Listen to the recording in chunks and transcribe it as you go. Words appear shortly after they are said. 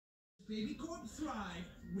Baby Corp thrive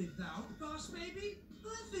without Boss Baby?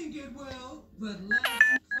 I think it will, but let's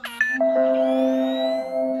find out.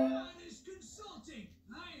 That is consulting.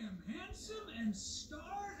 I am handsome and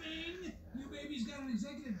starving. New baby's got an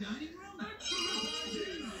executive dining room?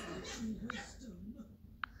 Excellent wisdom.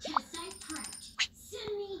 Tess, I prepped.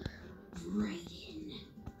 Send me Brayden.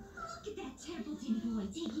 Look at that Templeton boy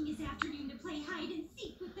taking his afternoon to play hide and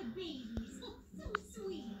seek with the babies. Oh, so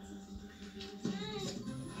sweet.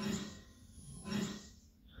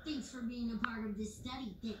 Thanks for being a part of this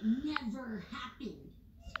study that never happened.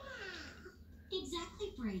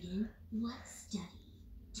 Exactly, Brayden. What study?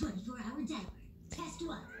 24-hour diaper. Test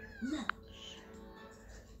 1. Load.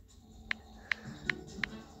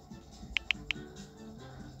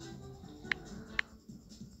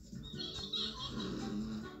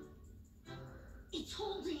 It's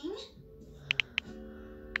holding.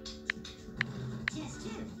 Test 2.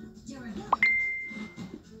 Durability.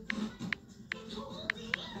 It's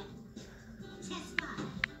holding. Test 5.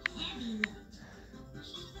 Heavy load.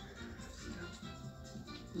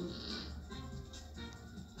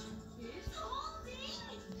 It's holding.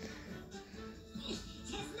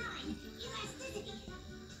 Test 9. Elasticity.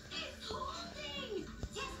 It's holding.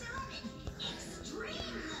 Test 11.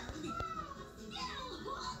 Extreme load. Still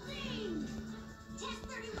holding. Test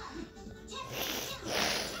 31. Test 82.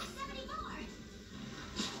 Test 74.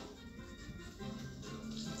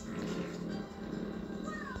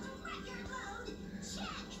 World record load.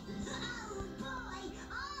 Check. Oh boy.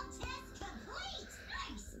 All tests complete.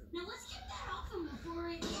 Nice. Now let's get that off him before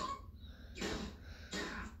it...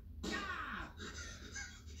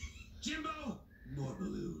 Jimbo! More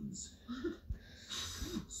balloons.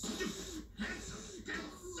 Handsome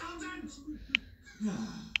consultant!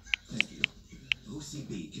 Thank you.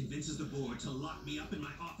 OCB convinces the board to lock me up in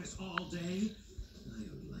my office all day? I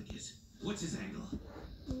don't like it. What's his angle?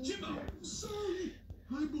 Jimbo! Sorry,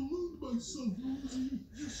 I ballooned myself, Rosie.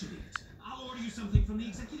 You should eat. I'll order you something from the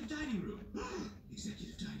executive dining room.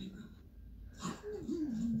 Executive dining room.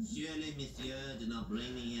 Surely, monsieur, did not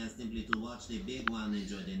bring me here simply to watch the big one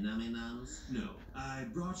enjoy the nami-nams? No, I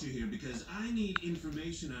brought you here because I need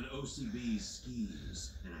information on OCB's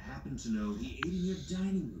schemes, and I happen to know he ate in your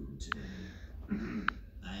dining room today.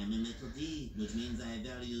 I am a Metal D, which means I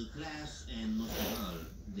value class and, most of all,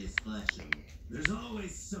 discretion. There's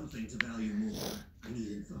always something to value more. I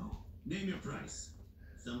need info. Name your price.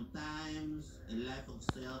 Sometimes a life of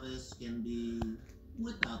service can be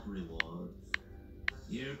without rewards.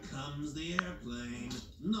 Here comes the airplane.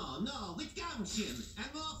 No, with gumption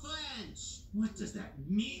and more French. What does that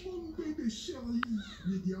mean? Mon bébé chéri,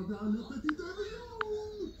 regarde le petit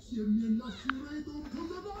avion qui est bien naturé donc comme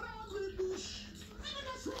le dans les bouches. Vive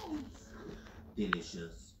la France!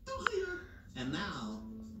 Delicious. De rien. And now,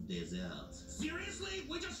 dessert. Seriously?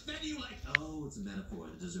 We just fed you like... Oh, it's a metaphor.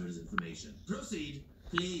 The dessert is information. Proceed.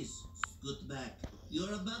 Please, scoot back.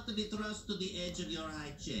 You're about to be thrust to the edge of your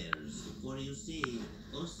high chairs. For you see,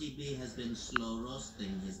 OCB has been slow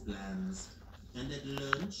roasting his plans. And at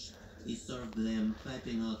lunch, he served them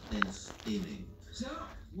piping hot and steaming. So,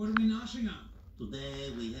 what are we noshing on?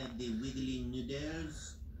 Today we have the wiggling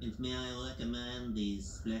noodles, and may I recommend the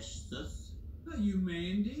splash sauce? You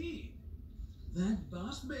may indeed. That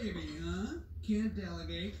Boss Baby, huh? Can't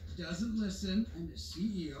delegate, doesn't listen, and a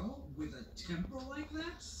CEO with a temper like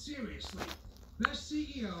that? Seriously. Best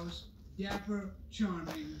CEOs, dapper,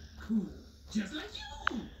 charming, cool. Just like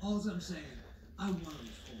you! All's I'm saying, I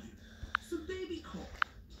worry for him. So Baby Corp.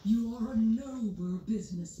 You are a noble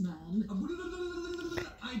businessman.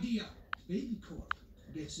 Idea. Baby Corp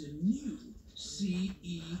gets a new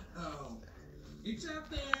CEO. It's out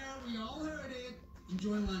there, we all heard it.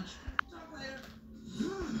 Enjoy lunch. Talk later.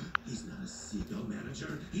 He's not a seagull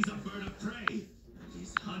manager. He's a bird of prey.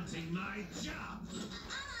 He's hunting my job.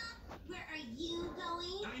 Where are you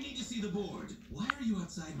going? I need to see the board. Why are you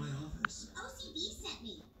outside my office? OCB sent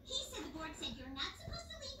me. He said the board said you're not supposed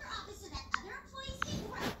to leave your office so that other employees can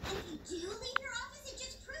grow. And if you do leave your office, it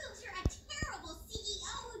just proves you're a terrible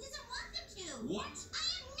CEO who doesn't want them to. What? I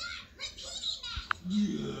am not repeating that.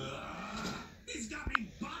 Yeah. He's got me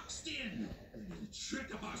boxed in. We need a trick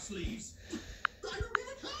up our sleeves. I don't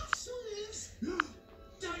even have sleeves.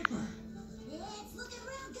 Diaper. It's looking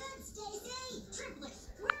real good, Stacy. Triplets,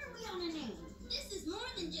 where are we on a name? This is more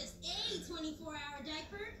than just a 24-hour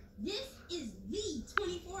diaper. This is the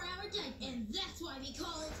 24-hour diaper, and that's why we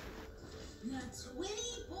call it the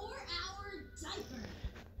 24-hour diaper.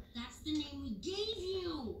 That's the name we gave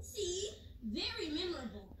you. See? Very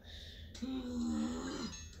memorable.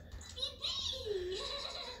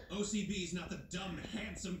 OCB's not the dumb,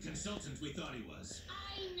 handsome consultant we thought he was.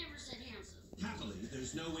 I never said handsome. Happily,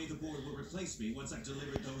 there's no way the board will replace me once I've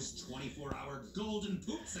delivered those 24-hour golden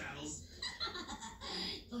poop saddles.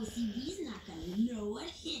 OCB's not gonna know what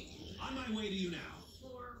hit him. On my way to you now.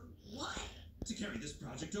 For what? To carry this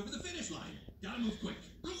project over the finish line. Gotta move quick.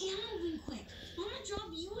 I am moving quick. On a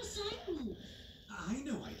job you assigned me. I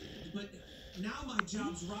know I did, but now my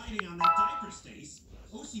job's riding on that diaper, Stace.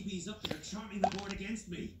 OCB's up there charming the board against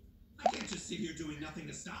me. I can't just sit here doing nothing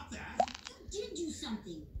to stop that. You did do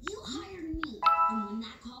something. You hired me. And when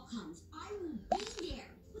that call comes, I will be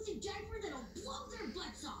there with a diaper that'll blow their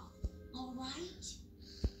butts off. All right?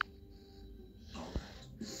 All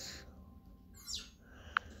right.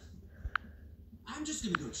 I'm just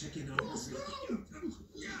gonna go check in on her. So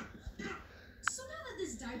now that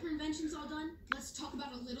this diaper invention's all done, let's talk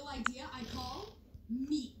about a little idea I call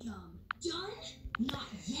meat gum. Done? Not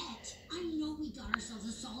yet. I know we got ourselves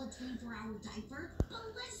a solid 24-hour diaper, but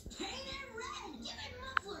let's paint it red. Give it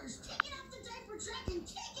mufflers. Take it off the diaper track and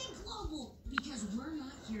take it global. Because we're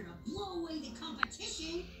not here to blow away the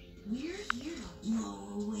competition. We're here to blow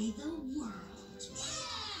away the world.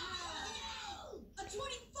 A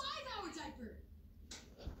 25-hour diaper!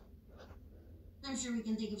 I'm sure we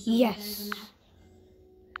can think of something Yes. better than that.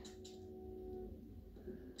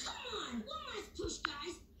 Come on, one last push,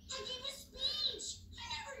 guys. I gave a speech. I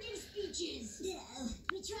never give speeches. Yeah,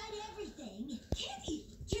 we tried everything. Candy!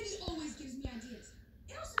 Candy always gives me ideas.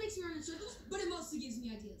 It also makes me run in circles, but it mostly gives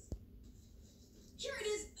me ideas. Here it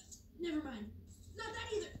is. Never mind. Not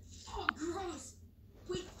that either. Oh, gross.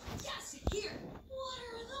 Wait, yes, here. What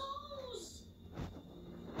are those?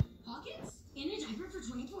 Pockets? In a diaper for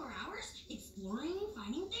 24 hours? Exploring,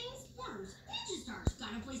 finding things? Worms, ninja stars.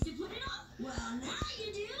 Got a place to put it off? Well, now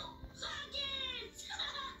you do. Pockets!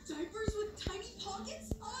 Diapers with tiny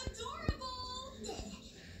pockets? Adorable!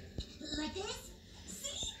 Like this?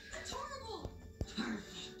 See? Adorable!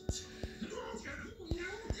 Perfect.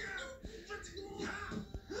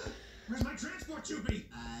 Where's my transport tubey?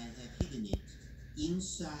 I have hidden it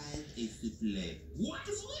inside a souffle. What?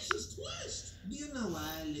 Delicious twist! Do you know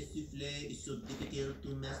why le souffle is so difficult to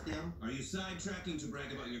master? Are you sidetracking to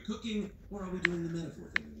brag about your cooking, or are we doing the metaphor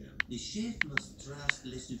thing again? The chef must trust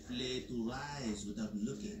le souffle to rise without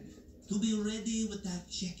looking, to be ready without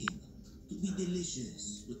checking, to be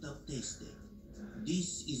delicious without tasting.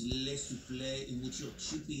 This is le souffle in which your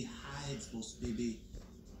chippy hides, boss baby.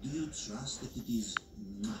 Do you trust that it is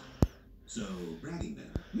mwah? So, bragging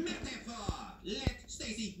then. Metaphor! Let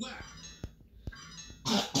Stacy work!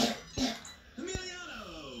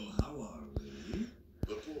 Emiliano, how are we?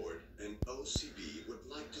 The board and OCB would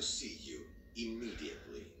like to see you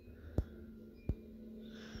immediately.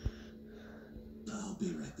 I'll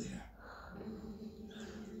be right there.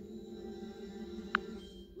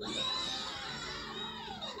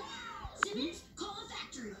 Simmons, call the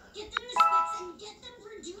factory. Get them the specs and get them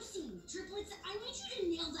producing. Triplets, I need you to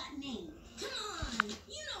nail that name. Come on,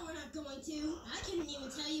 you know we're not going to. I couldn't even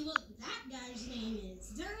tell you what that guy's name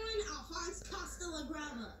is. Derwin Alphonse Costa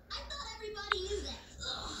Lagrava. I thought everybody knew that.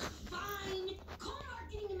 Ugh, fine. Call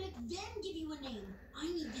marketing and make them give you a name. I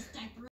need this